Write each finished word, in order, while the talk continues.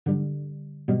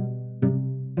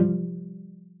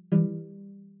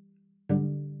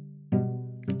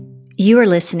You are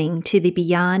listening to the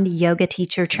Beyond Yoga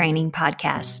Teacher Training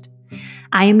podcast.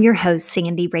 I am your host,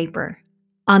 Sandy Raper.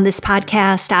 On this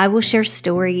podcast, I will share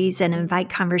stories and invite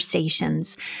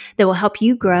conversations that will help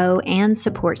you grow and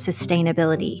support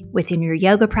sustainability within your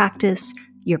yoga practice,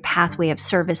 your pathway of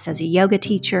service as a yoga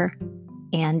teacher,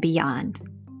 and beyond.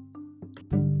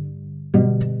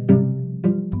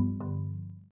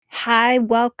 Hi,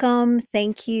 welcome.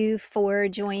 Thank you for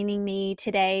joining me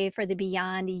today for the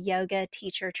Beyond Yoga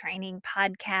Teacher Training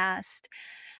podcast.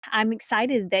 I'm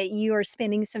excited that you are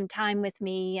spending some time with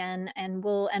me and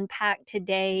we'll unpack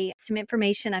today some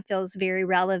information I feel is very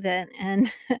relevant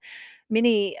and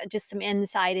just some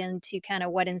insight into kind of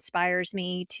what inspires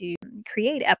me to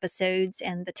create episodes,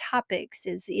 and the topics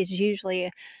is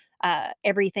usually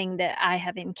everything that I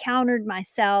have encountered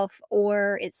myself,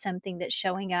 or it's something that's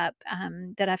showing up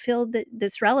that I feel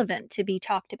that's relevant to be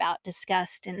talked about,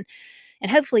 discussed, and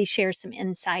hopefully share some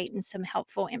insight and some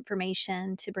helpful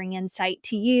information to bring insight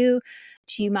to you.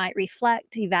 You might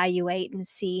reflect, evaluate, and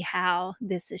see how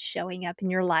this is showing up in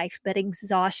your life. But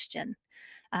exhaustion,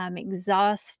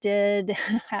 exhausted,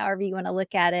 however you want to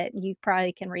look at it, you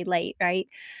probably can relate, right?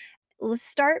 Let's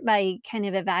start by kind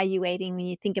of evaluating when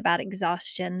you think about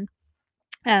exhaustion.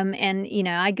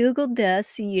 I Googled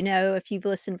this. If you've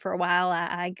listened for a while,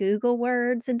 I Google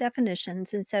words and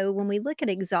definitions. And so when we look at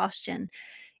exhaustion,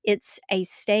 it's a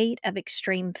state of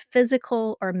extreme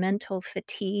physical or mental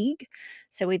fatigue.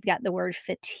 So we've got the word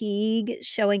fatigue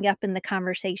showing up in the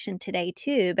conversation today,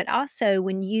 too. But also,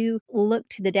 when you look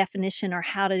to the definition or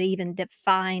how to even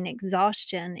define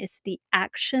exhaustion, it's the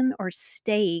action or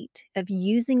state of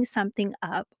using something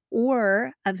up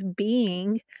or of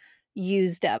being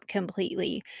used up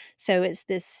completely. So it's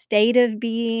this state of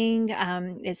being,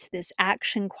 it's this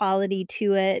action quality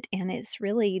to it, and it's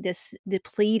really this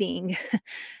depleting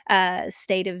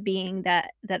state of being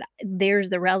that there's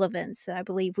the relevance that I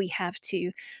believe we have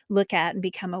to look at and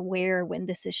become aware when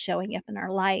this is showing up in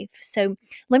our life. So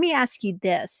let me ask you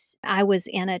this. I was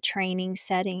in a training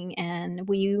setting and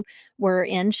we were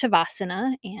in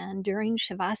Shavasana, and during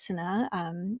Shavasana,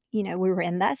 we were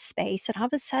in that space, and all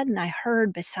of a sudden I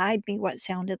heard beside me what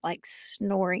sounded like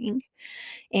snoring.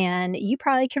 And you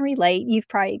probably can relate. You've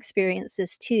probably experienced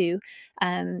this too.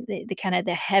 The kind of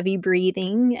the heavy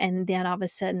breathing, and then all of a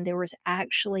sudden there was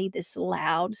actually this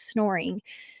loud snoring.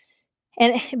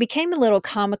 And it became a little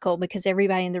comical because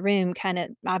everybody in the room kind of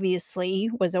obviously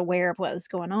was aware of what was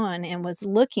going on and was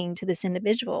looking to this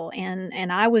individual,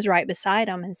 and I was right beside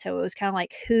him, and so it was kind of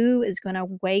like, who is going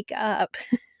to wake up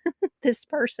this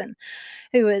person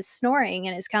who was snoring?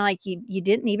 And it's kind of like you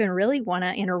didn't even really want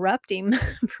to interrupt him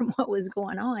from what was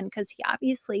going on, because he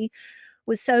obviously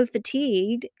was so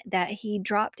fatigued that he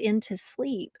dropped into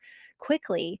sleep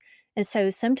quickly. And so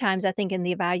sometimes I think in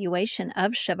the evaluation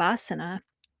of Shavasana,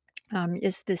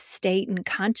 is this state and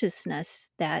consciousness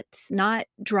that's not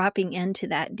dropping into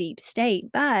that deep state.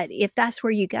 But if that's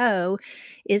where you go,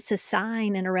 it's a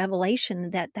sign and a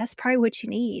revelation that that's probably what you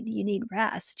need. You need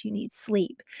rest, you need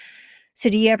sleep. So,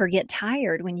 do you ever get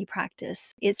tired when you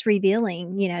practice? It's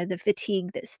revealing, the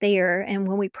fatigue that's there. And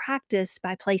when we practice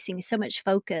by placing so much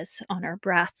focus on our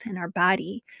breath and our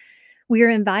body, we are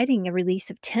inviting a release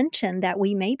of tension that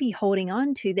we may be holding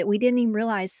on to, that we didn't even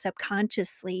realize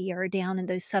subconsciously or down in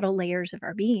those subtle layers of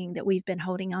our being that we've been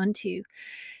holding on to.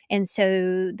 And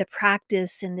so the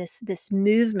practice and this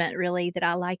movement, really, that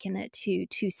I liken it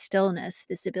to stillness,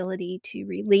 this ability to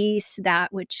release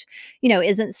that which,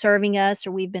 isn't serving us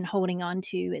or we've been holding on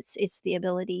to. It's the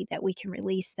ability that we can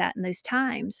release that in those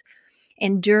times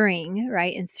and during,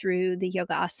 right, and through the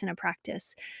yoga asana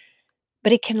practice.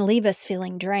 But it can leave us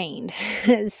feeling drained.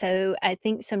 So I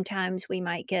think sometimes we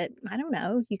might get, I don't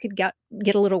know, you could get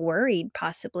a little worried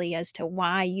possibly as to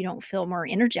why you don't feel more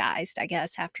energized, I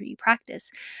guess, after you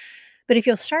practice. But if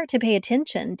you'll start to pay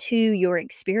attention to your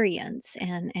experience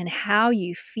and how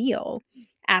you feel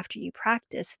after you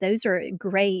practice, those are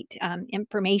great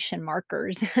information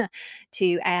markers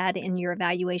to add in your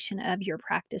evaluation of your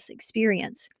practice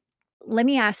experience. Let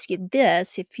me ask you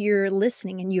this: if you're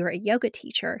listening and you're a yoga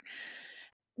teacher,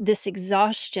 this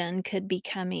exhaustion could be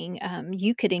coming,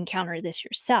 you could encounter this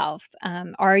yourself.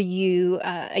 Are you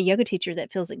a yoga teacher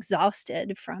that feels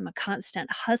exhausted from a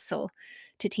constant hustle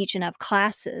to teach enough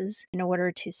classes in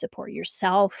order to support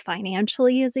yourself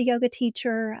financially as a yoga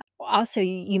teacher? Also,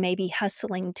 you may be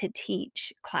hustling to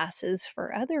teach classes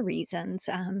for other reasons.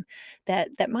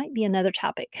 That might be another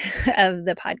topic of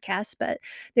the podcast, but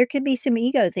there could be some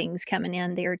ego things coming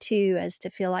in there too, as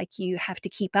to feel like you have to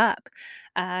keep up.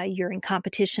 you're in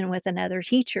competition with another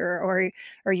teacher,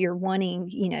 or you're wanting,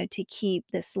 to keep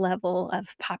this level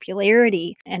of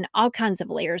popularity, and all kinds of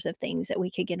layers of things that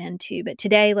we could get into. But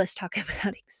today, let's talk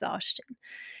about exhaustion.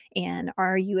 And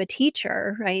are you a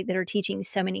teacher, right, that are teaching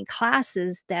so many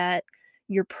classes that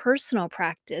your personal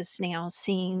practice now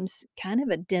seems kind of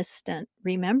a distant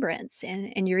remembrance,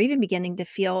 and you're even beginning to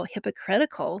feel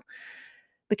hypocritical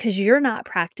because you're not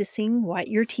practicing what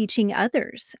you're teaching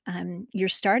others. You're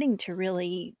starting to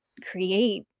really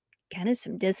create kind of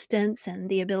some distance and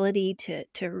the ability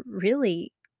to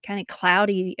really kind of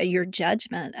cloudy your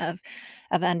judgment of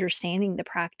understanding the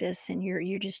practice, and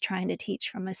you're just trying to teach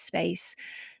from a space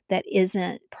that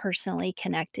isn't personally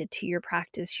connected to your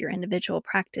practice, your individual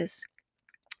practice.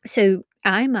 So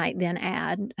I might then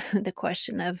add the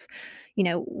question of,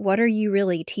 what are you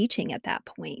really teaching at that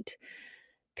point?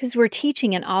 Because we're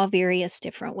teaching in all various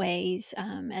different ways,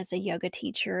 as a yoga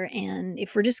teacher. And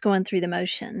if we're just going through the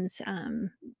motions, and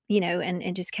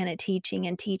just kind of teaching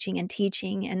and teaching and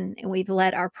teaching, and we've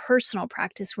let our personal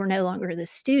practice, we're no longer the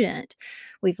student,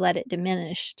 we've let it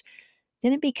diminished,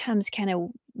 then it becomes kind of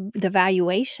the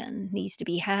valuation needs to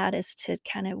be had as to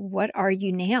kind of what are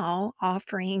you now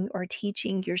offering or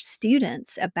teaching your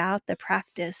students about the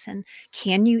practice, and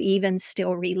can you even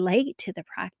still relate to the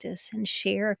practice and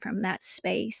share from that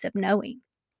space of knowing?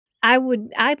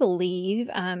 I believe,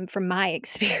 from my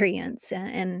experience,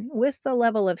 and with the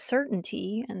level of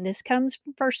certainty, and this comes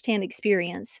from firsthand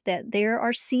experience, that there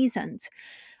are seasons,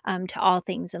 to all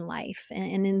things in life,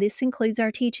 and then this includes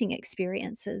our teaching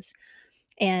experiences.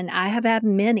 And I have had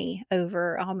many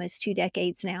over almost 2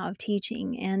 decades now of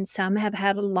teaching, and some have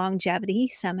had a longevity,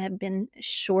 some have been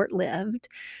short-lived.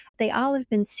 They all have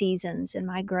been seasons in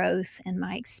my growth and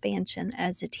my expansion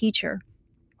as a teacher.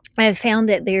 I have found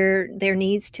that there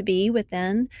needs to be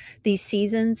within these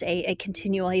seasons a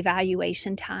continual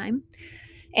evaluation time,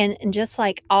 and just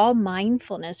like all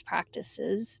mindfulness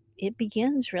practices, it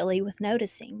begins really with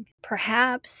noticing.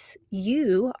 Perhaps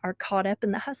you are caught up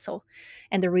in the hustle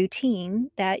and the routine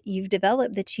that you've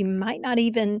developed that you might not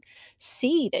even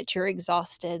see that you're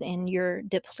exhausted and you're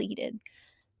depleted.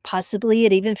 Possibly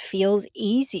it even feels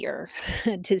easier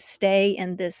to stay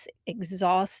in this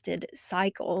exhausted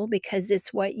cycle because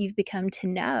it's what you've become to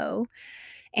know,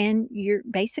 and you're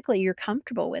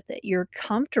comfortable with it. You're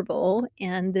comfortable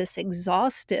in this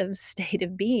exhaustive state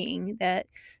of being that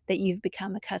you've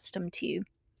become accustomed to.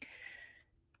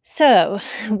 So,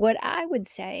 what I would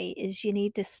say is you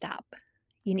need to stop.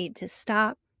 You need to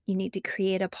stop. You need to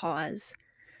create a pause.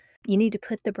 You need to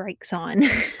put the brakes on.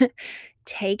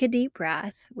 Take a deep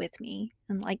breath with me,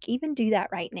 and like even do that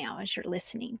right now as you're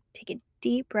listening. Take a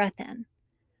deep breath in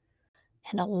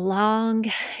and a long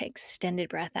extended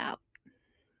breath out.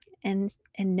 And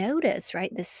notice,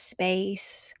 right, the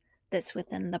space that's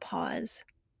within the pause.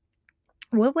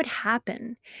 What would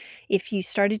happen if you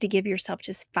started to give yourself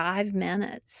just 5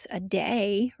 minutes a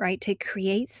day, right, to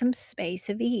create some space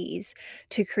of ease,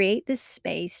 to create this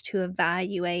space to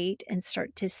evaluate and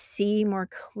start to see more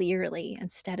clearly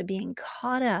instead of being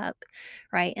caught up,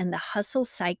 right, in the hustle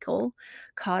cycle,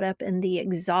 caught up in the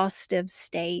exhaustive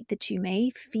state that you may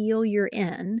feel you're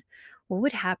in? What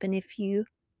would happen if you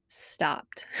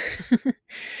stopped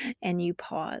and you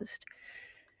paused?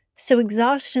 So,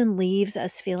 exhaustion leaves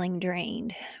us feeling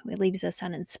drained. It leaves us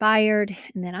uninspired.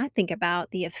 And then I think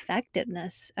about the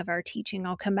effectiveness of our teaching.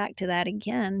 I'll come back to that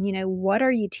again. What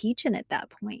are you teaching at that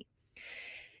point?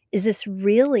 Is this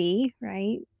really,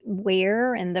 right,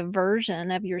 where and the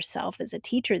version of yourself as a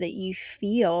teacher that you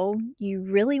feel you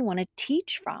really want to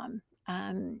teach from?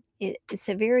 It's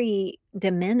a very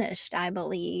diminished, I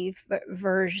believe,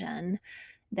 version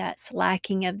that's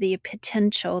lacking of the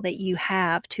potential that you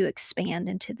have to expand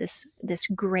into this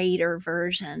greater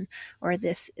version, or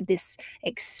this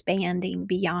expanding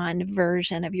beyond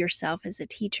version of yourself as a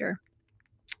teacher.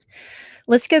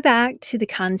 Let's go back to the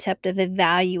concept of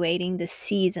evaluating the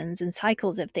seasons and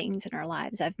cycles of things in our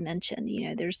lives. I've mentioned,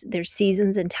 there's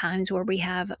seasons and times where we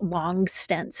have long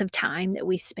stints of time that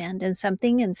we spend in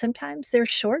something, and sometimes they're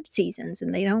short seasons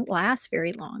and they don't last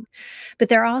very long. But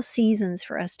they're all seasons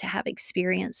for us to have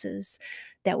experiences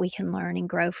that we can learn and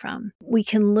grow from. We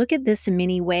can look at this in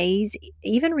many ways,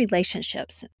 even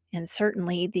relationships, and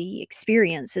certainly the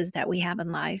experiences that we have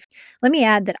in life. Let me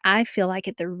add that I feel like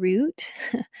at the root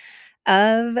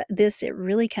of this, it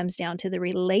really comes down to the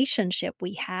relationship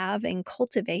we have and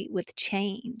cultivate with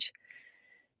change.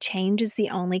 Change is the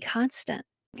only constant.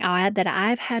 I'll add that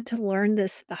I've had to learn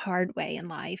this the hard way in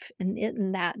life, and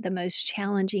in that the most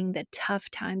challenging, the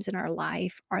tough times in our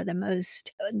life are the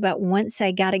most. But once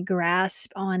I got a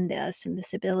grasp on this and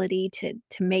this ability to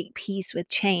make peace with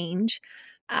change,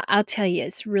 I'll tell you,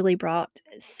 it's really brought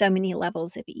so many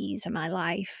levels of ease in my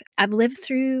life. I've lived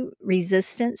through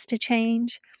resistance to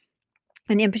change,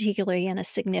 and in particularly in a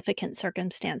significant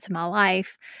circumstance in my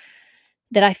life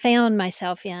that I found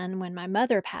myself in when my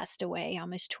mother passed away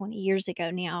almost 20 years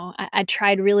ago now. I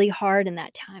tried really hard in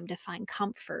that time to find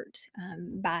comfort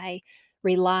by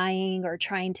relying or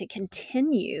trying to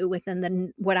continue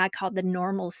within what I call the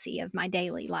normalcy of my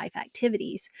daily life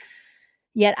activities.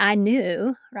 Yet I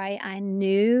knew, right? I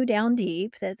knew down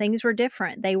deep that things were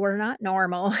different. They were not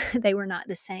normal. They were not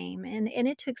the same. And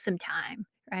it took some time,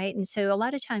 right? And so a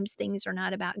lot of times things are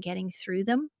not about getting through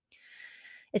them.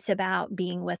 It's about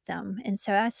being with them. And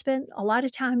so I spent a lot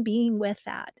of time being with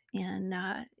that. And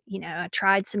I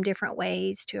tried some different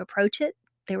ways to approach it.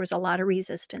 There was a lot of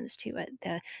resistance to it.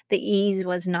 The ease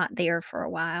was not there for a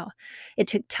while. It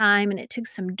took time and it took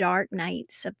some dark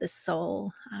nights of the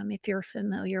soul, if you're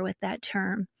familiar with that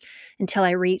term, until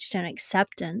I reached an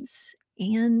acceptance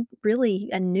and really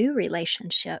a new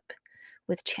relationship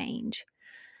with change.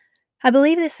 I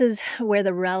believe this is where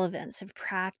the relevance of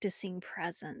practicing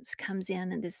presence comes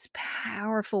in this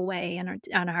powerful way in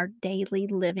our daily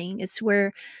living. It's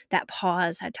where that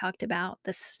pause I talked about,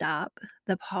 the stop,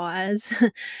 the pause,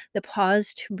 the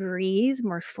pause to breathe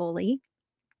more fully,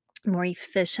 more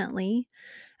efficiently,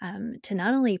 to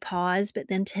not only pause, but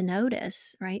then to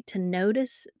notice, right? To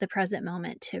notice the present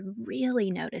moment, to really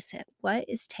notice it. What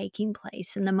is taking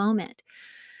place in the moment?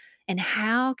 And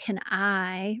how can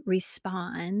I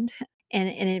respond? And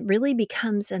it really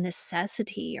becomes a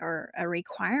necessity or a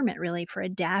requirement really for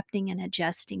adapting and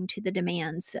adjusting to the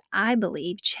demands that I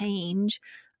believe change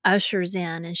ushers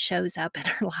in and shows up in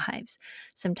our lives.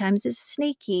 Sometimes it's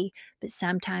sneaky, but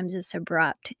sometimes it's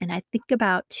abrupt. And I think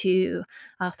about too,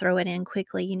 I'll throw it in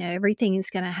quickly, everything is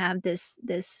going to have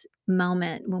this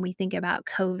moment when we think about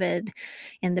COVID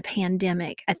and the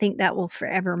pandemic. I think that will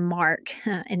forever mark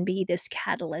and be this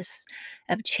catalyst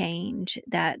of change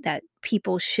that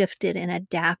people shifted and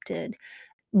adapted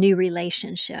new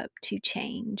relationship to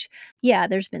change. Yeah,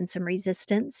 there's been some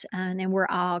resistance, and we're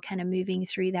all kind of moving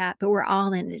through that, but we're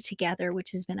all in it together,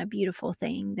 which has been a beautiful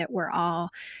thing that we're all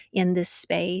in this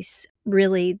space,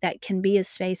 really, that can be a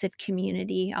space of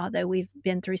community, although we've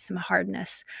been through some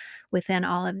hardness within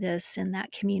all of this and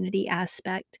that community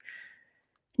aspect.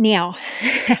 Now,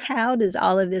 how does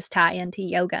all of this tie into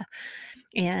yoga?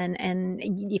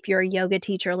 If you're a yoga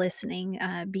teacher listening,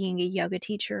 being a yoga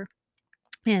teacher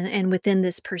and within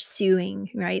this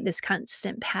pursuing, right, this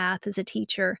constant path as a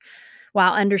teacher,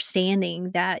 while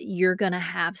understanding that you're gonna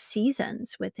have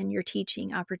seasons within your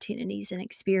teaching opportunities and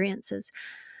experiences.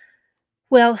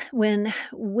 Well, when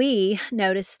we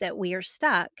notice that we are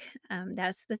stuck,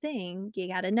 that's the thing. You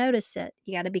got to notice it.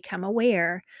 You got to become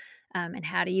aware. And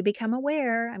how do you become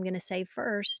aware? I'm going to say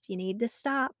first, you need to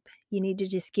stop. You need to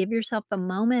just give yourself a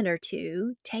moment or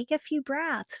two, take a few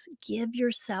breaths, give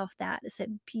yourself that. It's a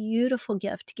beautiful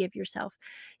gift to give yourself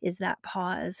is that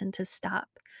pause and to stop.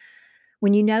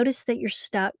 When you notice that you're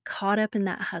stuck, caught up in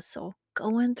that hustle,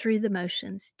 going through the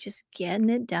motions, just getting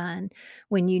it done,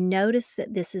 when you notice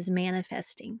that this is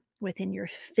manifesting within your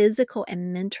physical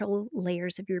and mental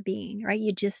layers of your being, right?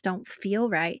 You just don't feel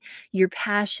right. Your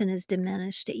passion is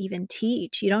diminished to even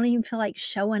teach. You don't even feel like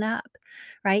showing up,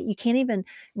 right? You can't even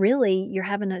really, you're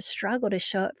having a struggle to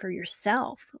show up for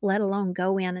yourself, let alone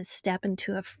go in and step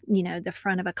into the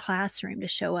front of a classroom to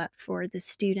show up for the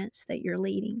students that you're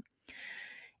leading.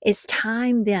 It's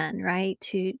time then, right,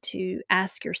 to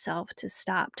ask yourself to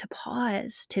stop, to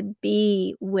pause, to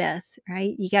be with,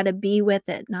 right? You gotta be with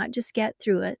it, not just get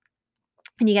through it,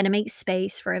 and you gotta make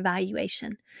space for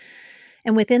evaluation.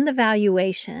 And within the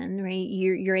valuation, right,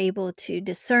 you're able to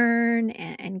discern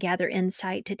and gather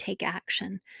insight to take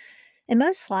action. And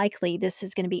most likely, this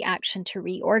is going to be action to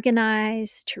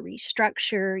reorganize, to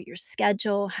restructure your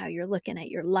schedule, how you're looking at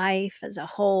your life as a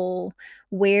whole,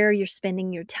 where you're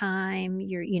spending your time,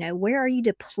 where are you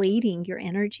depleting your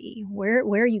energy? Where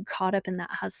are you caught up in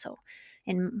that hustle?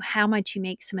 And how might you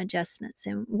make some adjustments?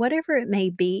 And whatever it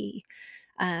may be,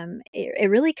 it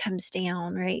really comes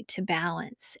down right to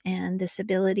balance and this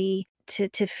ability to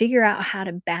figure out how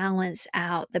to balance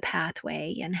out the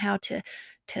pathway and how to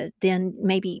then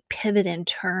maybe pivot and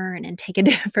turn and take a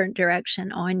different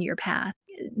direction on your path.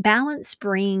 Balance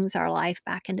brings our life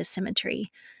back into symmetry.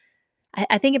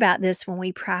 I think about this when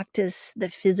we practice the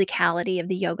physicality of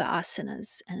the yoga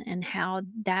asanas and how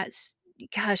that's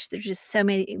gosh, there's just so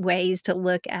many ways to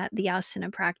look at the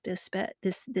asana practice, but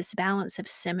this balance of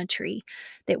symmetry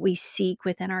that we seek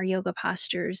within our yoga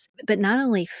postures, but not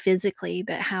only physically,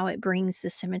 but how it brings the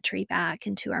symmetry back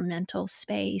into our mental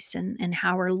space and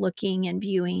how we're looking and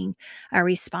viewing our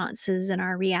responses and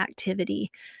our reactivity.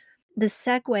 This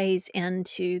segues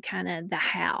into kinda the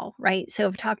how, right? So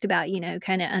I've talked about,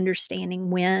 kinda understanding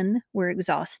when we're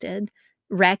exhausted,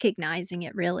 recognizing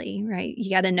it really, right? You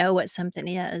gotta know what something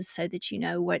is so that you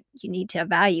know what you need to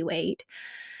evaluate.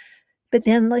 But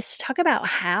then let's talk about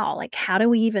how, like, how do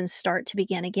we even start to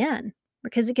begin again?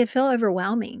 Because it could feel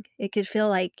overwhelming. It could feel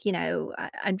like,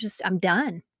 I'm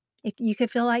done. You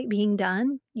could feel like being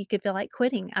done. You could feel like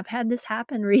quitting. I've had this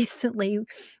happen recently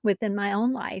within my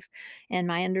own life and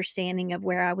my understanding of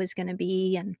where I was going to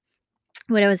be and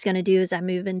what I was going to do as I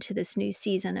move into this new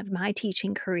season of my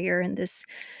teaching career and this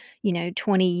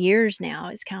 20 years now.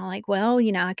 It's kind of like, well,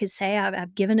 I could say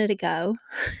I've given it a go.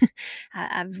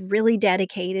 I've really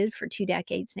dedicated for 2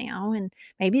 decades now. And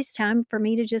maybe it's time for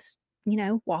me to just,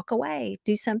 walk away,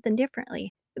 do something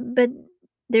differently. But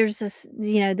there's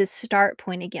this start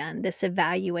point again, this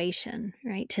evaluation,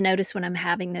 right? To notice when I'm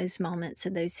having those moments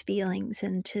and those feelings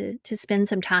and to spend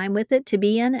some time with it, to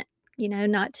be in it,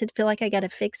 not to feel like I got to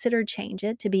fix it or change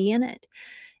it, to be in it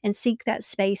and seek that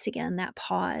space again, that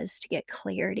pause to get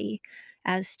clarity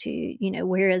as to,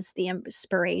 where is the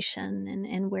inspiration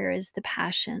and where is the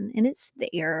passion. And it's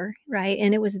there, right?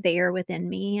 And it was there within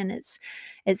me and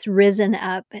it's risen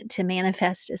up to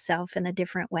manifest itself in a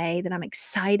different way that I'm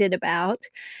excited about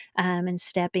and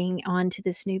stepping onto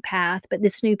this new path. But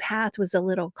this new path was a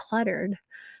little cluttered.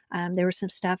 There was some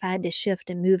stuff I had to shift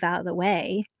and move out of the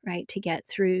way, right, to get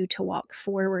through, to walk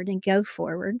forward and go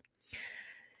forward.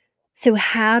 So,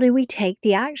 how do we take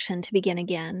the action to begin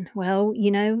again? Well,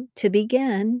 to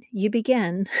begin, you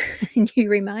begin and you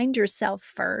remind yourself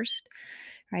first,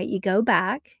 right? You go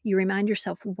back, you remind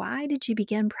yourself, why did you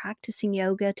begin practicing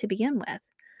yoga to begin with?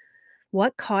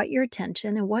 What caught your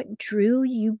attention and what drew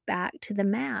you back to the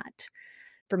mat?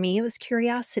 For me, it was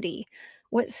curiosity.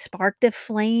 What sparked a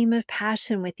flame of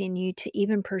passion within you to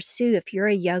even pursue? If you're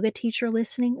a yoga teacher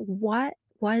listening, what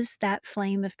was that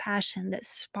flame of passion that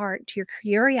sparked your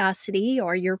curiosity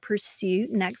or your pursuit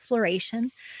and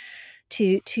exploration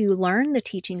to learn the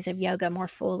teachings of yoga more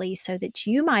fully so that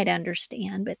you might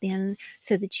understand, but then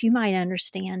so that you might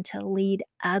understand to lead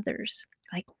others?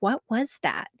 Like, what was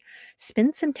that?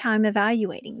 Spend some time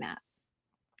evaluating that.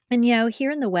 And,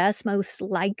 here in the West, most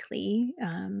likely,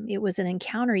 it was an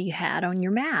encounter you had on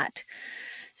your mat.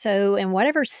 So, in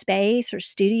whatever space or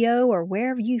studio or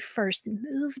wherever you first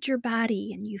moved your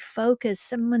body and you focused,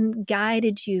 someone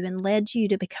guided you and led you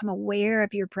to become aware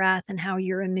of your breath and how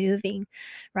you're moving,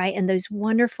 right? And those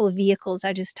wonderful vehicles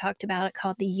I just talked about,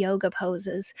 called the yoga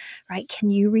poses, right? Can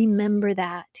you remember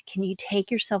that? Can you take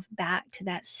yourself back to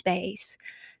that space?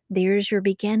 There's your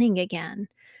beginning again,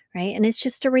 right? And it's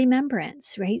just a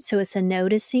remembrance, right? So it's a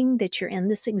noticing that you're in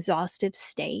this exhaustive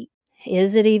state.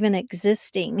 Is it even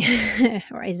existing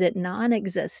or is it non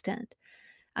existent?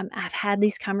 I've had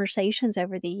these conversations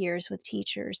over the years with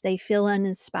teachers. They feel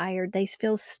uninspired, they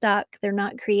feel stuck, they're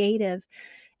not creative.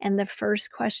 And the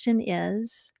first question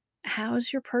is,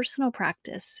 how's your personal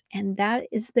practice? And that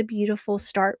is the beautiful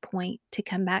start point to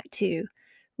come back to.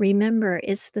 Remember,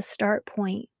 it's the start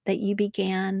point that you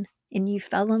began and you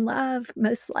fell in love,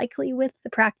 most likely with the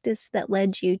practice that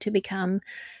led you to become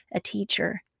a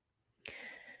teacher.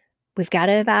 We've got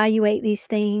to evaluate these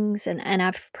things. And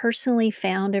I've personally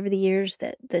found over the years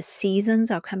that the seasons,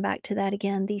 I'll come back to that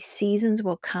again, these seasons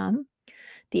will come,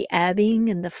 the ebbing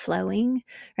and the flowing,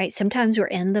 right? Sometimes we're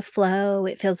in the flow,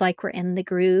 it feels like we're in the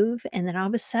groove, and then all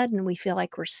of a sudden we feel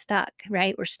like we're stuck,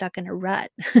 right? We're stuck in a rut.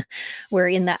 We're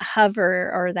in that hover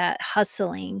or that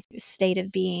hustling state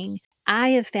of being. I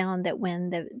have found that when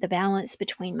the balance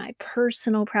between my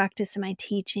personal practice and my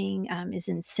teaching is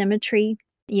in symmetry,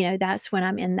 that's when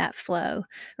I'm in that flow,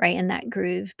 right, in that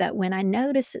groove. But when I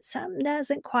notice that something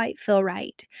doesn't quite feel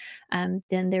right,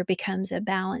 then there becomes a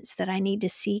balance that I need to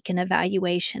seek an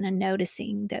evaluation and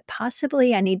noticing that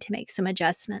possibly I need to make some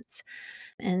adjustments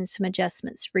and some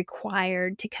adjustments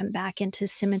required to come back into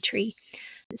symmetry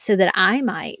so that I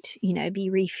might, be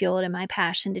refueled in my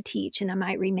passion to teach and I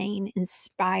might remain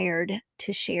inspired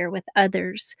to share with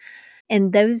others.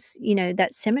 And those, that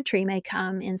symmetry may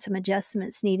come in some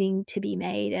adjustments needing to be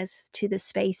made as to the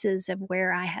spaces of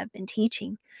where I have been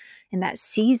teaching. And that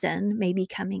season may be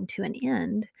coming to an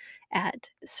end at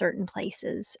certain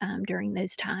places during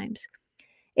those times.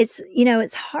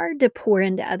 It's hard to pour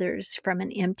into others from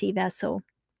an empty vessel.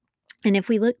 And if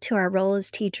we look to our role as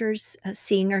teachers,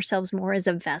 seeing ourselves more as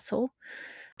a vessel,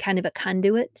 kind of a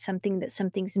conduit, something that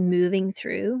something's moving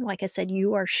through. Like I said,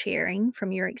 you are sharing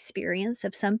from your experience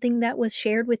of something that was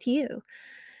shared with you.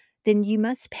 Then you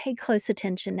must pay close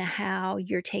attention to how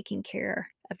you're taking care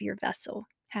of your vessel.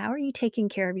 How are you taking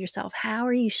care of yourself? How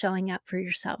are you showing up for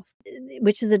yourself?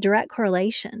 Which is a direct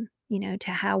correlation,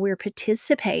 to how we're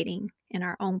participating in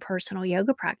our own personal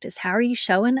yoga practice. How are you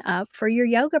showing up for your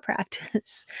yoga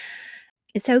practice?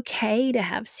 It's okay to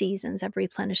have seasons of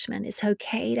replenishment. It's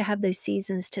okay to have those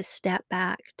seasons to step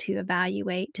back, to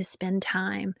evaluate, to spend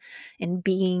time in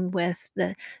being with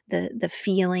the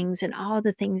feelings and all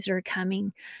the things that are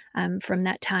coming from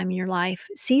that time in your life.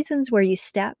 Seasons where you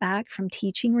step back from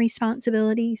teaching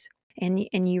responsibilities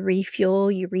and you refuel,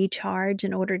 you recharge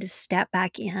in order to step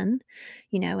back in,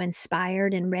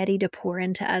 inspired and ready to pour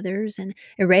into others and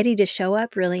ready to show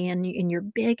up really in your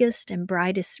biggest and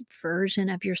brightest version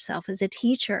of yourself as a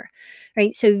teacher,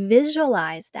 right? So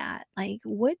visualize that. Like,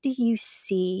 what do you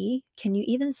see? Can you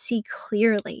even see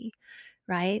clearly,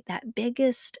 right? That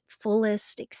biggest,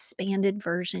 fullest, expanded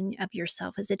version of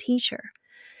yourself as a teacher.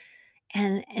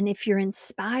 And if you're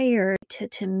inspired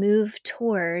to move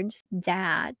towards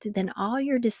that, then all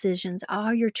your decisions,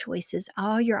 all your choices,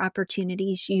 all your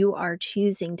opportunities you are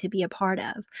choosing to be a part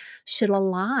of should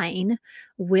align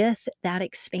with that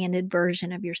expanded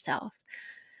version of yourself.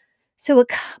 So, a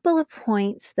couple of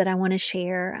points that I want to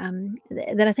share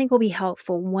that I think will be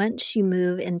helpful once you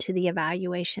move into the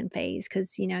evaluation phase,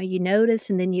 because you notice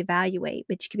and then you evaluate,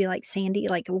 but you could be like Sandy,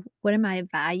 like, what am I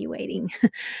evaluating?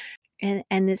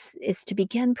 And this is to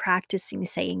begin practicing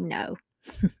saying no.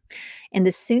 And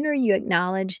the sooner you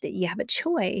acknowledge that you have a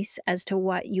choice as to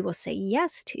what you will say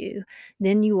yes to,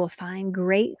 then you will find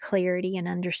great clarity and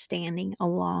understanding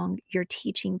along your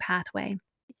teaching pathway.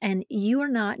 And you are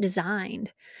not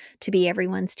designed to be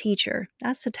everyone's teacher.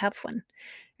 That's a tough one,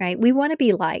 right? We want to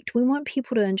be liked. We want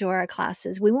people to enjoy our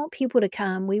classes. We want people to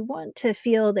come. We want to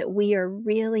feel that we are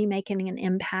really making an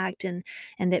impact and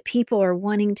that people are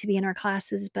wanting to be in our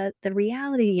classes. But the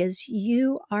reality is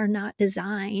you are not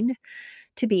designed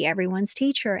to be everyone's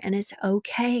teacher, and it's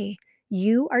okay.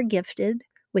 You are gifted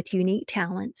with unique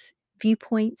talents,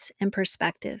 viewpoints, and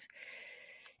perspective.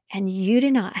 And you do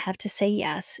not have to say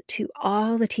yes to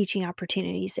all the teaching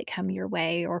opportunities that come your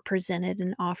way or presented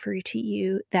and offered to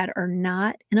you that are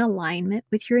not in alignment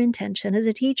with your intention as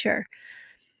a teacher.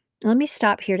 Let me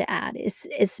stop here to add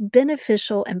it's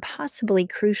beneficial and possibly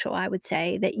crucial, I would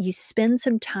say, that you spend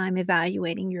some time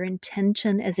evaluating your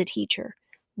intention as a teacher.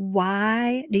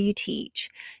 Why do you teach?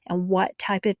 And what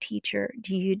type of teacher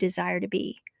do you desire to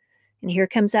be? And here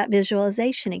comes that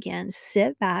visualization again.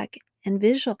 Sit back and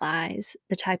visualize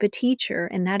the type of teacher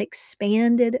and that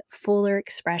expanded, fuller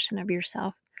expression of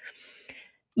yourself.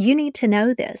 You need to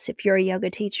know this if you're a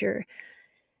yoga teacher.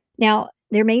 Now,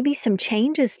 there may be some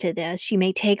changes to this. You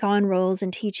may take on roles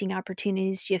and teaching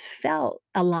opportunities you felt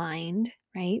aligned,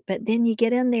 right? But then you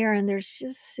get in there and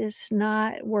it's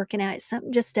not working out.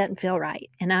 Something just doesn't feel right.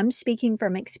 And I'm speaking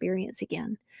from experience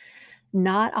again.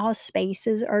 Not all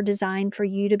spaces are designed for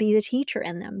you to be the teacher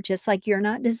in them, just like you're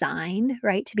not designed,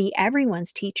 right, to be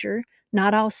everyone's teacher.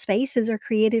 Not all spaces are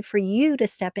created for you to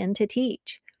step in to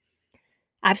teach.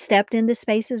 I've stepped into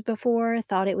spaces before,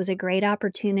 thought it was a great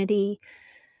opportunity,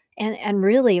 and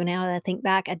really, now that I think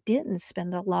back, I didn't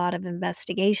spend a lot of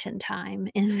investigation time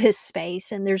in this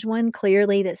space, and there's one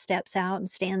clearly that steps out and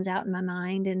stands out in my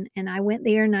mind, and I went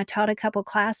there and I taught a couple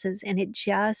classes, and it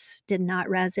just did not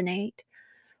resonate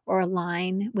or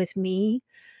align with me,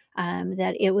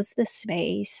 that it was the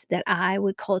space that I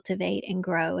would cultivate and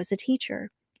grow as a teacher.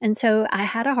 And so I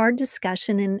had a hard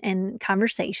discussion and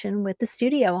conversation with the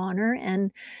studio owner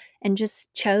and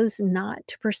just chose not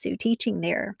to pursue teaching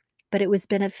there. But it was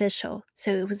beneficial.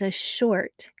 So it was a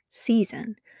short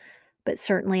season, but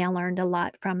certainly I learned a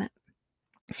lot from it.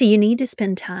 So you need to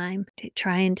spend time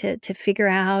trying to figure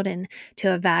out and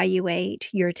to evaluate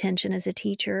your attention as a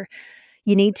teacher.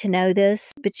 You need to know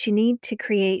this, but you need to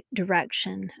create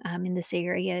direction in this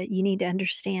area. You need to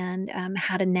understand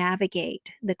how to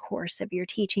navigate the course of your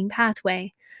teaching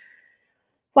pathway.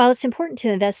 While it's important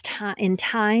to invest in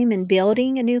time in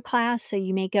building a new class, so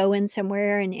you may go in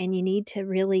somewhere and you need to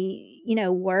really,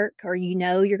 work, or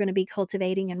you're going to be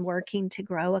cultivating and working to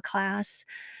grow a class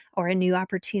or a new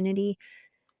opportunity.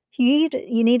 You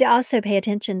need to also pay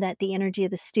attention that the energy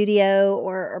of the studio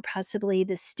or possibly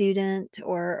the student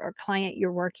or client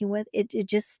you're working with, it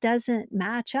just doesn't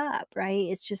match up, right?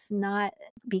 It's just not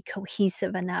be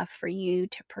cohesive enough for you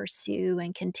to pursue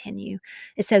and continue.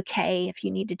 It's okay if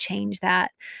you need to change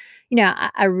that.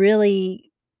 I really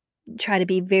try to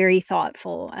be very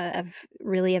thoughtful of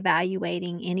really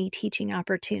evaluating any teaching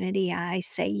opportunity I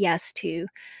say yes to,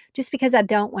 just because I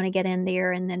don't want to get in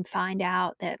there and then find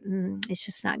out that it's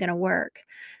just not going to work.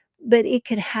 But it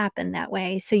could happen that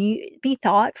way. So you be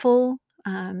thoughtful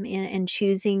in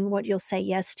choosing what you'll say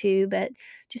yes to. But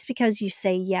just because you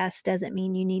say yes doesn't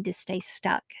mean you need to stay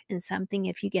stuck in something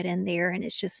if you get in there and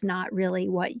it's just not really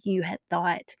what you had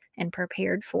thought and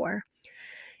prepared for.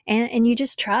 And you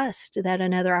just trust that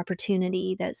another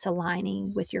opportunity that's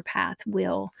aligning with your path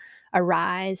will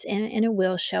arise and it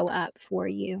will show up for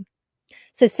you.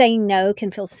 So saying no can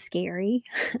feel scary,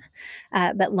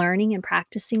 but learning and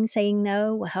practicing saying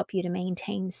no will help you to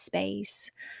maintain space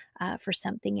for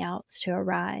something else to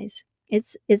arise.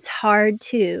 It's hard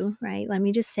too, right? Let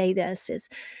me just say this: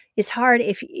 it's hard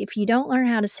if you don't learn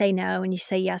how to say no and you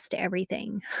say yes to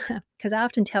everything. Because I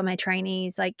often tell my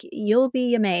trainees, like, you'll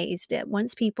be amazed at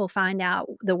once people find out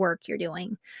the work you're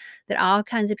doing, that all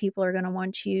kinds of people are going to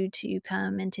want you to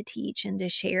come and to teach and to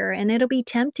share, and it'll be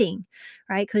tempting,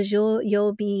 right? Because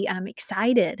you'll be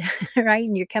excited, right?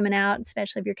 And you're coming out,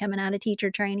 especially if you're coming out of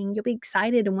teacher training, you'll be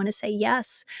excited and want to say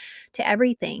yes to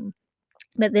everything.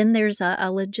 But then there's a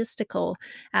logistical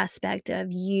aspect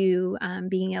of you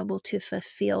being able to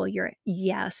fulfill your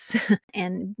yes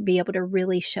and be able to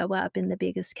really show up in the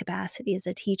biggest capacity as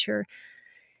a teacher.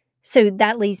 So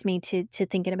that leads me to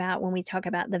thinking about when we talk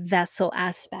about the vessel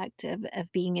aspect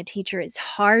of being a teacher, it's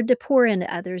hard to pour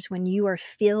into others when you are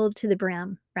filled to the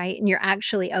brim, right? And you're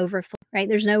actually overflowing, right?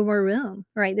 There's no more room,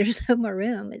 right? There's no more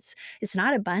room. It's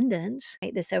not abundance,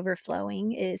 right? This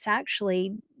overflowing is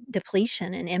actually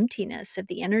depletion and emptiness of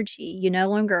the energy you no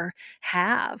longer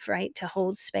have, right? To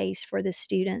hold space for the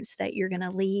students that you're going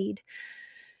to lead.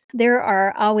 There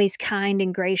are always kind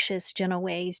and gracious, gentle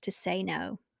ways to say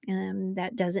no,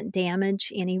 that doesn't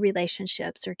damage any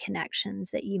relationships or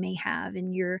connections that you may have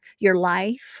in your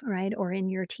life, right, or in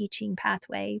your teaching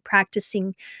pathway.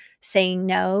 Practicing saying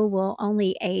no will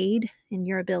only aid in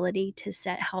your ability to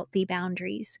set healthy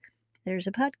boundaries. There's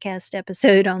a podcast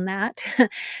episode on that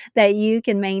that you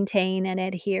can maintain and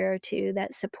adhere to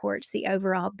that supports the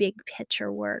overall big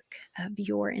picture work of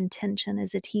your intention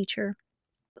as a teacher.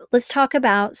 Let's talk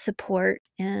about support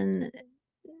and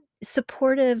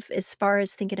supportive as far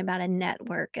as thinking about a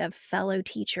network of fellow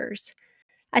teachers.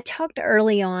 I talked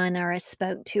early on, or I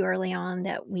spoke to early on,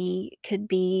 that we could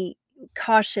be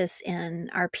cautious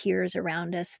in our peers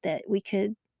around us, that we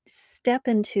could step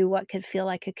into what could feel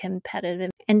like a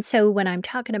competitive. And so when I'm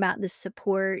talking about the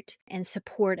support and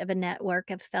support of a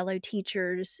network of fellow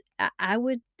teachers, I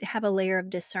would have a layer of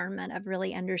discernment of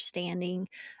really understanding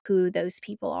who those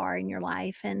people are in your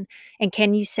life. And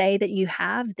can you say that you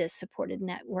have this supported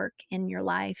network in your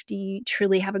life? Do you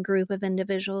truly have a group of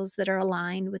individuals that are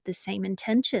aligned with the same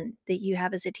intention that you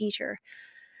have as a teacher?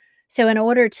 So, in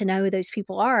order to know who those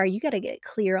people are, you got to get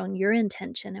clear on your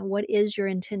intention and what is your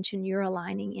intention you're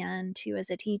aligning into as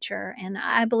a teacher. And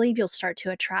I believe you'll start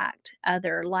to attract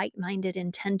other like minded,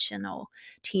 intentional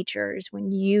teachers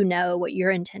when you know what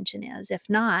your intention is. If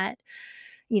not,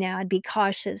 I'd be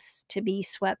cautious to be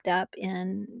swept up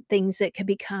in things that could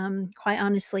become, quite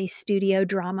honestly, studio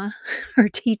drama or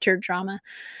teacher drama.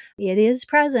 It is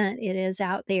present, it is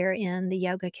out there in the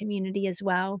yoga community as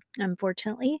well,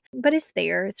 unfortunately, but it's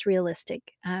there, it's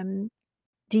realistic.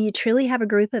 Do you truly have a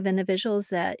group of individuals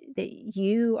that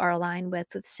you are aligned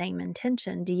with the same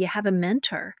intention? Do you have a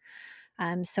mentor?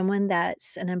 Someone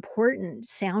that's an important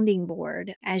sounding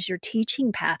board as your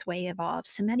teaching pathway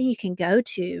evolves, somebody you can go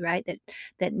to, right,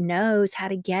 that knows how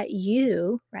to get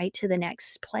you right to the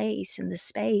next place in the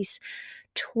space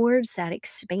towards that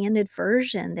expanded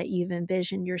version that you've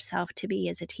envisioned yourself to be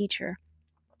as a teacher.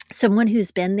 Someone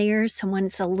who's been there, someone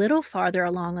that's a little farther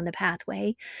along on the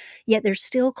pathway, yet they're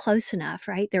still close enough,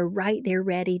 right? They're right there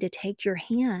ready to take your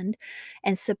hand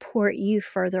and support you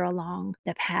further along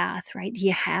the path, right? Do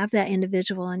you have that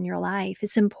individual in your life?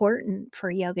 It's important for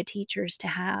yoga teachers to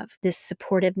have this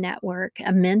supportive network,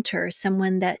 a mentor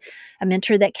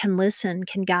that can listen,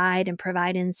 can guide, and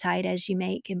provide insight as you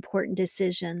make important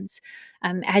decisions.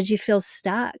 As you feel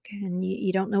stuck and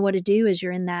you don't know what to do as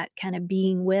you're in that kind of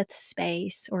being with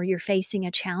space, or you're facing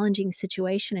a challenging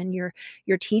situation in your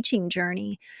teaching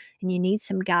journey and you need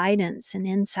some guidance and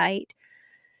insight.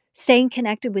 Staying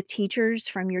connected with teachers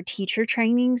from your teacher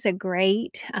training is a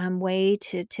great way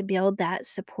to build that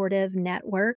supportive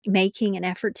network, making an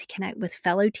effort to connect with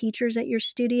fellow teachers at your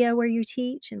studio where you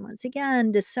teach. And once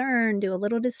again, do a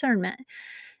little discernment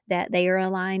that they are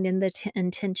aligned in the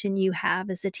intention you have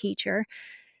as a teacher.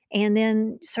 And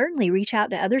then certainly reach out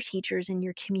to other teachers in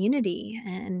your community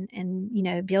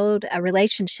and build a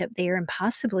relationship there and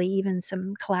possibly even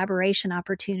some collaboration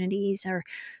opportunities or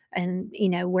and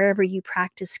wherever you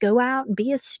practice, go out and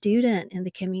be a student in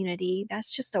the community.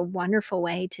 That's just a wonderful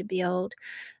way to build,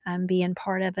 being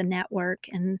part of a network.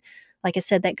 And like I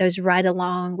said, that goes right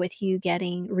along with you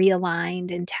getting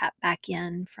realigned and tapped back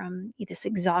in from this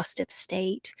exhaustive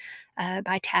state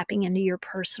by tapping into your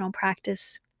personal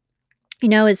practice.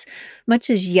 As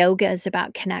much as yoga is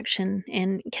about connection,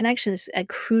 and connection is a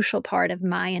crucial part of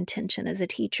my intention as a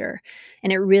teacher,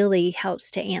 and it really helps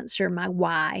to answer my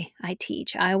why I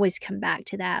teach. I always come back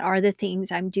to that. Are the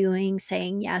things I'm doing,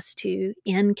 saying yes to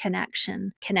in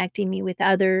connection, connecting me with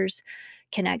others,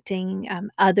 connecting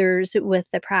others with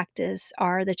the practice,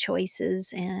 are the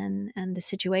choices and the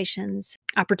situations,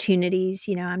 opportunities,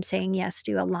 I'm saying yes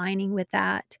to aligning with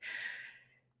that.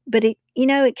 But it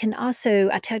can also,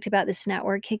 I talked about this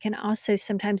network, it can also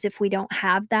sometimes, if we don't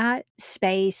have that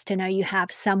space to know you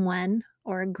have someone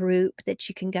or a group that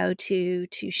you can go to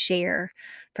share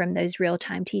from those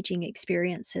real-time teaching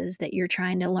experiences that you're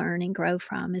trying to learn and grow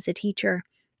from as a teacher.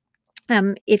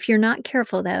 If you're not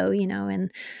careful though,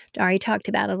 and I already talked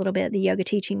about a little bit, the yoga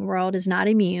teaching world is not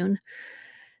immune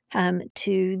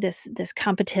to this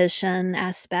competition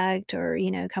aspect, or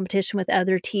competition with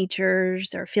other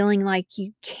teachers, or feeling like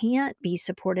you can't be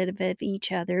supportive of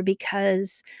each other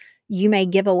because you may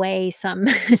give away some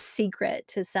secret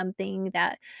to something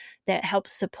that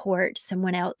helps support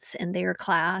someone else in their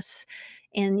class.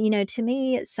 And to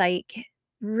me it's like,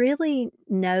 really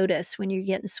notice when you're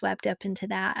getting swept up into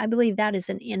that. I believe that is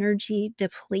an energy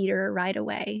depleter right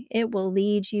away. It will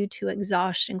lead you to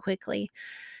exhaustion quickly.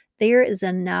 There is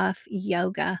enough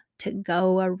yoga to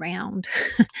go around.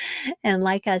 And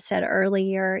like I said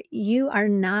earlier, you are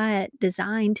not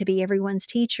designed to be everyone's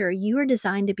teacher. You are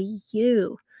designed to be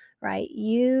you, right?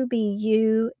 You be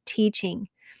you teaching.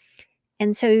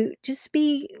 And so just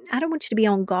be, I don't want you to be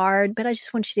on guard, but I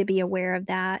just want you to be aware of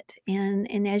that.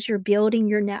 And as you're building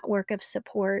your network of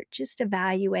support, just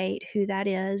evaluate who that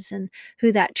is and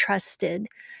who that trusted,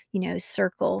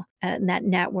 circle, and that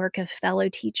network of fellow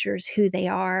teachers, who they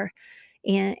are.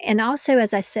 And also,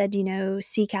 as I said,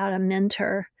 seek out a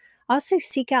mentor. Also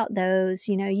seek out those,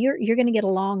 you're gonna get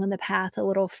along on the path a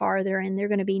little farther, and they're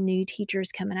gonna be new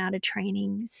teachers coming out of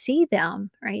training. See them,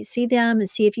 right? See them and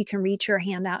see if you can reach your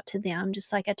hand out to them.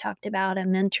 Just like I talked about a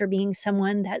mentor being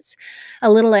someone that's a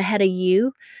little ahead of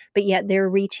you, but yet they're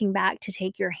reaching back to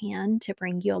take your hand to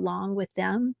bring you along with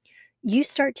them. You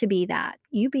start to be that.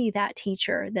 You be that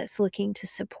teacher that's looking to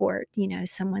support,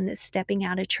 someone that's stepping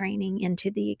out of training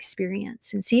into the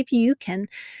experience, and see if you can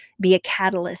be a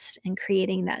catalyst in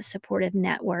creating that supportive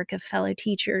network of fellow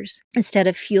teachers instead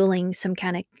of fueling some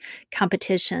kind of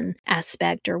competition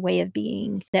aspect or way of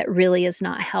being that really is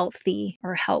not healthy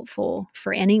or helpful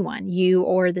for anyone, you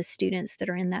or the students that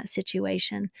are in that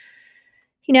situation.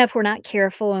 If we're not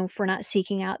careful and if we're not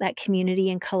seeking out that community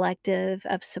and collective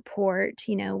of support,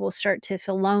 we'll start to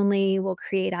feel lonely. We'll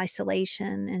create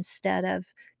isolation instead of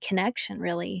connection,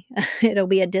 really. It'll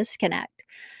be a disconnect.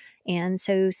 And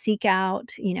so seek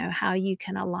out, how you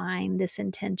can align this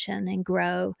intention and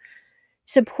grow.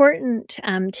 It's important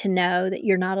to know that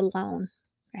you're not alone,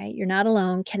 right? You're not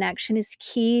alone. Connection is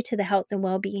key to the health and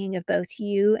well being of both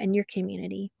you and your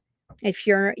community. If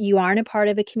you aren't a part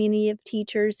of a community of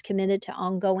teachers committed to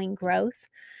ongoing growth,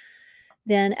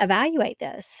 then evaluate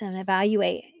this and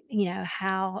evaluate,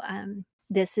 how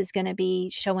this is going to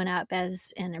be showing up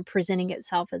as and presenting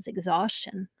itself as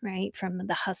exhaustion, right? From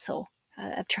the hustle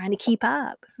of trying to keep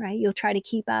up, right? You'll try to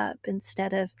keep up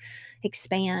instead of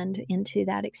expand into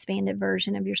that expanded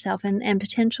version of yourself, and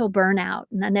potential burnout.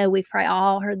 And I know we've probably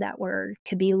all heard that word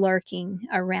could be lurking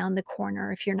around the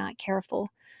corner if you're not careful.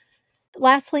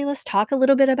 Lastly, let's talk a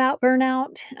little bit about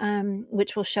burnout,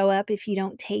 which will show up if you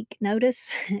don't take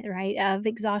notice, right, of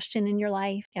exhaustion in your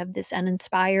life, of this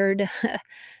uninspired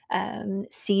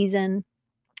season.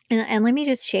 And let me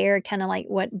just share kind of like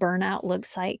what burnout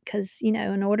looks like, because,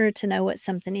 in order to know what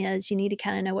something is, you need to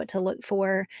kind of know what to look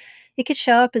for. It could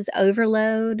show up as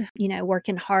overload,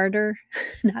 working harder,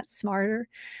 not smarter.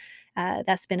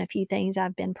 That's been a few things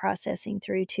I've been processing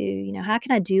through too. How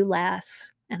can I do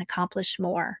less and accomplish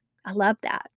more? I love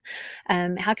that.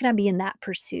 How can I be in that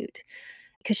pursuit?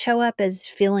 Could show up as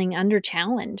feeling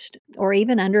under-challenged or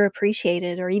even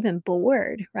underappreciated or even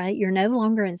bored, right? You're no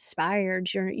longer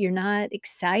inspired. You're not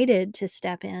excited to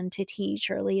step in to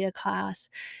teach or lead a class.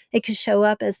 It could show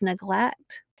up as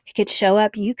neglect. It could show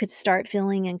up, you could start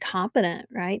feeling incompetent,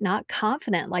 right? Not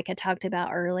confident like I talked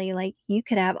about early. Like you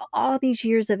could have all these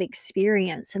years of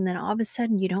experience and then all of a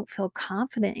sudden you don't feel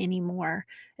confident anymore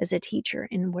as a teacher.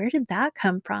 And where did that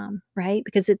come from, right?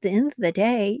 Because at the end of the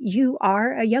day, you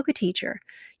are a yoga teacher.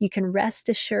 You can rest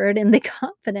assured in the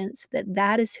confidence that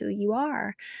that is who you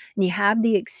are and you have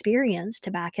the experience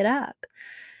to back it up.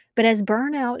 But as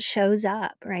burnout shows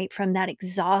up, right, from that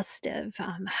exhaustive,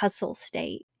 hustle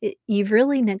state, you've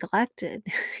really neglected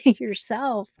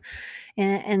yourself.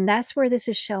 And that's where this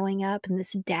is showing up and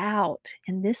this doubt.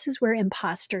 And this is where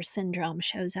imposter syndrome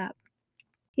shows up.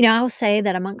 I'll say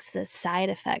that amongst the side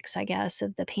effects, I guess,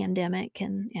 of the pandemic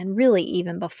and really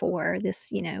even before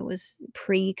this, was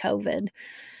pre-COVID,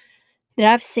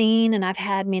 that I've seen and I've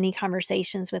had many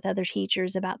conversations with other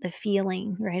teachers about the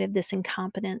feeling, right, of this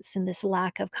incompetence and this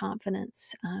lack of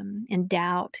confidence, and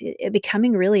doubt, it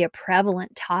becoming really a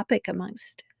prevalent topic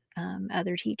amongst,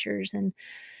 other teachers, and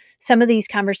some of these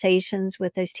conversations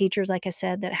with those teachers, like I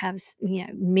said, that have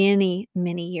many,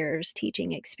 many years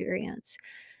teaching experience.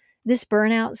 This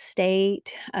burnout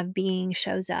state of being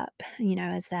shows up,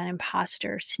 as that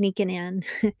imposter sneaking in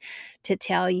to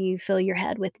tell you, fill your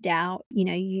head with doubt.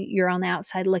 You're on the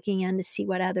outside looking in to see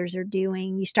what others are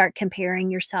doing. You start comparing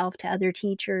yourself to other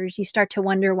teachers. You start to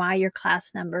wonder why your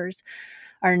class numbers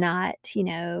are not,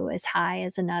 as high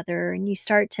as another. And you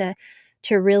start to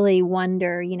really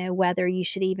wonder, whether you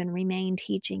should even remain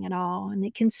teaching at all. And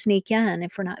it can sneak in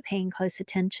if we're not paying close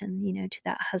attention, to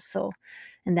that hustle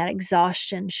and that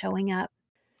exhaustion showing up.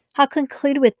 I'll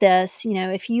conclude with this.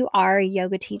 If you are a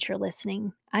yoga teacher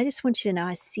listening, I just want you to know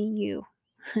I see you.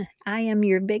 I am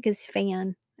your biggest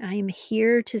fan. I am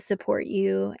here to support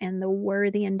you and the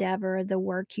worthy endeavor of the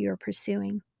work you are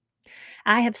pursuing.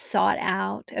 I have sought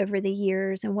out over the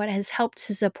years and what has helped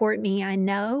to support me, I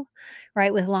know,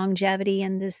 right, with longevity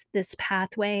and this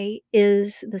pathway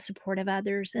is the support of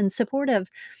others and support of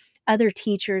other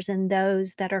teachers and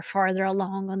those that are farther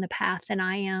along on the path than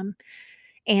I am,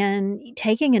 and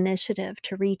taking initiative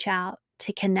to reach out,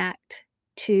 to connect,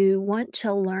 to want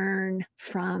to learn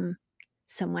from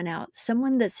someone else,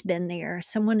 someone that's been there,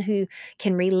 someone who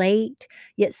can relate,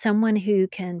 yet someone who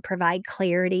can provide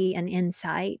clarity and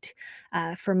insight,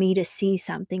 for me to see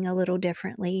something a little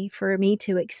differently, for me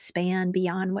to expand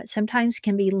beyond what sometimes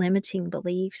can be limiting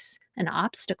beliefs and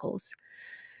obstacles.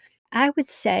 I would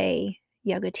say,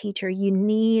 yoga teacher, you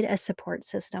need a support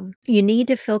system. You need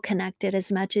to feel connected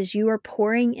as much as you are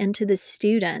pouring into the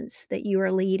students that you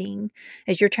are leading,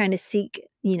 as you're trying to seek,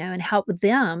 and help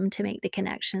them to make the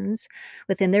connections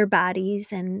within their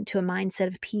bodies and to a mindset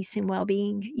of peace and well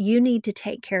being. You need to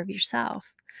take care of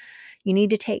yourself. You need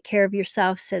to take care of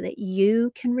yourself so that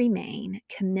you can remain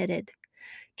committed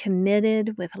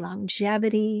with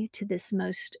longevity to this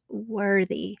most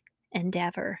worthy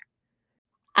endeavor.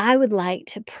 I would like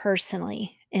to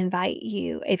personally invite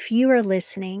you, if you are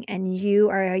listening and you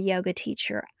are a yoga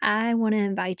teacher, I want to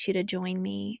invite you to join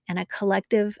me and a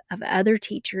collective of other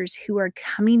teachers who are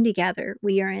coming together.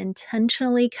 We are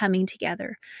intentionally coming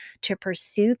together to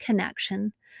pursue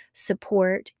connection,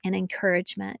 support, and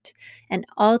encouragement, and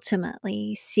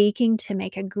ultimately seeking to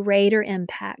make a greater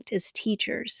impact as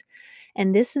teachers.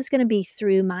 And this is going to be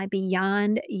through my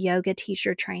Beyond Yoga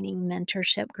Teacher Training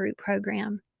Mentorship Group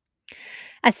program.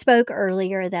 I spoke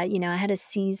earlier that, I had a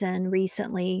season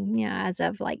recently, as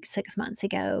of like 6 months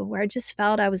ago, where I just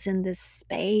felt I was in this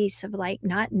space of like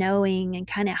not knowing and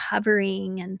kind of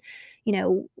hovering and,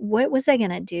 what was I going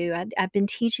to do? I've been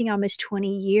teaching almost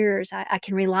 20 years. I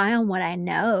can rely on what I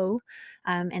know,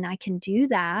 and I can do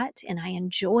that and I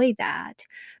enjoy that.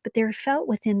 But there felt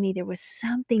within me there was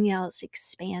something else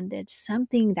expanded,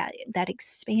 something that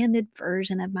expanded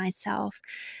version of myself,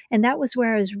 and that was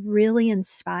where I was really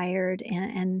inspired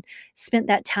and spent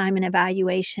that time in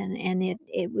evaluation. And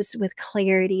it was with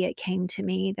clarity it came to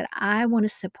me that I want to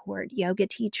support yoga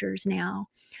teachers now,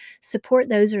 support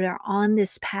those that are on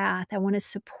this path. I want to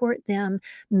support them,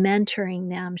 mentoring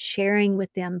them, sharing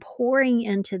with them, pouring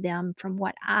into them from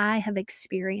what I have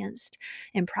experienced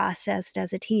and processed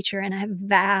as a teacher. And I have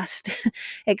vast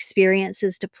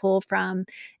experiences to pull from.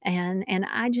 And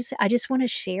I just want to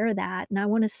share that, and I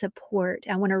want to support.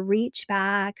 I want to reach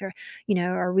back, or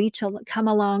come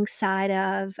alongside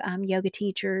of yoga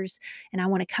teachers, and I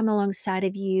want to come alongside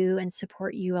of you and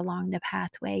support you along the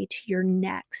pathway to your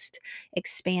next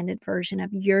expanded version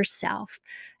of yourself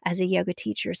as a yoga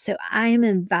teacher. So I am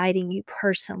inviting you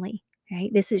personally.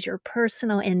 Right? This is your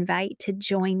personal invite to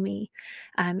join me,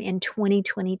 in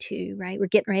 2022, right?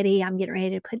 I'm getting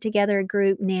ready to put together a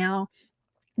group now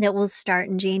that will start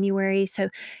in January. So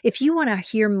if you want to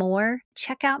hear more,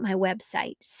 check out my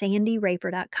website,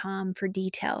 sandyraper.com, for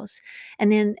details.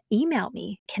 And then email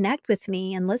me, connect with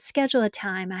me, and let's schedule a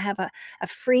time. I have a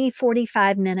free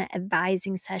 45-minute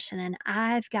advising session, and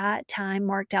I've got time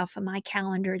marked off on my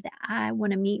calendar that I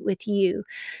want to meet with you.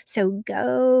 So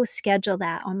go schedule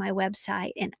that on my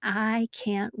website, and I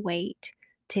can't wait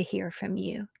to hear from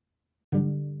you.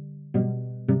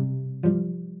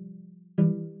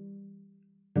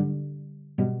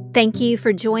 Thank you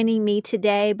for joining me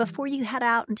today. Before you head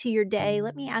out into your day,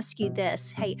 let me ask you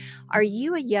this. Hey, are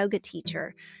you a yoga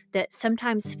teacher that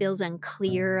sometimes feels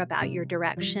unclear about your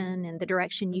direction and the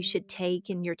direction you should take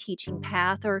in your teaching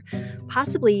path? Or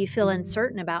possibly you feel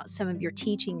uncertain about some of your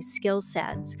teaching skill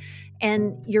sets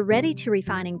and you're ready to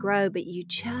refine and grow, but you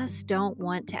just don't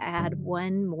want to add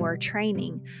one more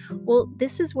training? Well,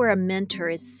 this is where a mentor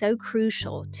is so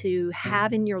crucial to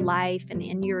have in your life and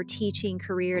in your teaching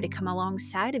career, to come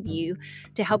alongside of you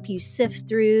to help you sift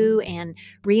through and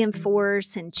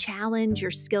reinforce and challenge your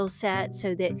skill set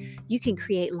so that you can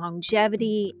create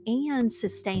longevity and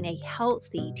sustain a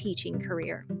healthy teaching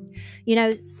career.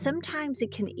 Sometimes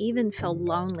it can even feel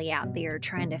lonely out there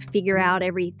trying to figure out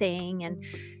everything, and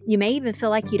you may even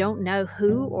feel like you don't know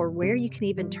who or where you can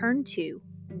even turn to.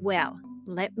 Well,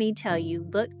 let me tell you,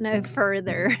 look no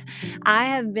further. I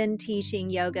have been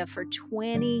teaching yoga for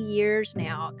 20 years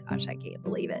now. Gosh, I can't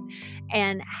believe it.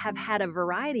 And have had a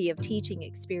variety of teaching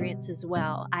experience as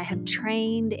well. I have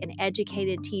trained and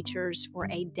educated teachers for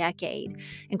a decade.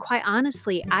 And quite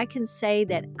honestly, I can say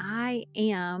that I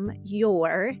am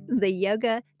the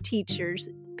yoga teacher's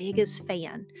biggest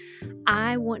fan.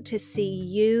 I want to see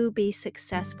you be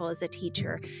successful as a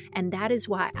teacher, and that is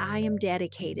why I am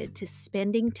dedicated to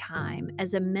spending time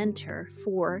as a mentor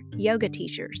for yoga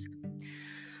teachers.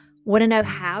 Want to know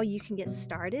how you can get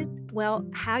started? Well,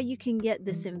 how you can get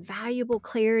this invaluable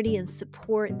clarity and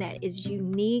support that is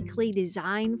uniquely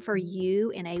designed for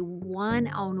you in a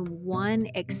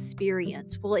one-on-one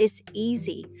experience. Well, it's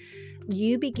easy.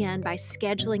 You begin by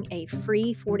scheduling a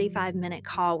free 45-minute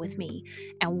call with me,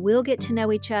 and we'll get to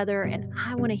know each other. And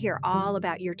I want to hear all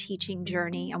about your teaching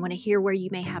journey. I want to hear where you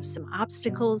may have some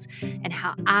obstacles and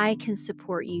how I can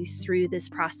support you through this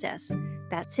process.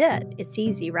 That's it. It's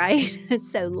easy, right?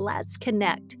 So let's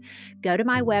connect. Go to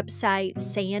my website,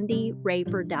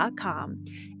 sandyraper.com,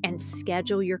 and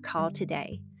schedule your call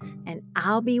today. And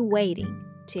I'll be waiting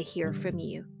to hear from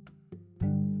you.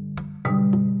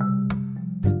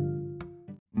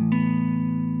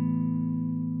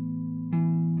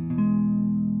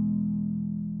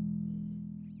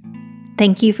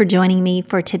 Thank you for joining me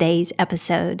for today's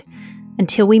episode.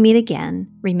 Until we meet again,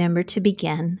 remember to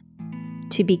begin,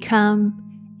 to become,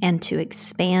 and to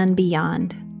expand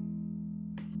beyond.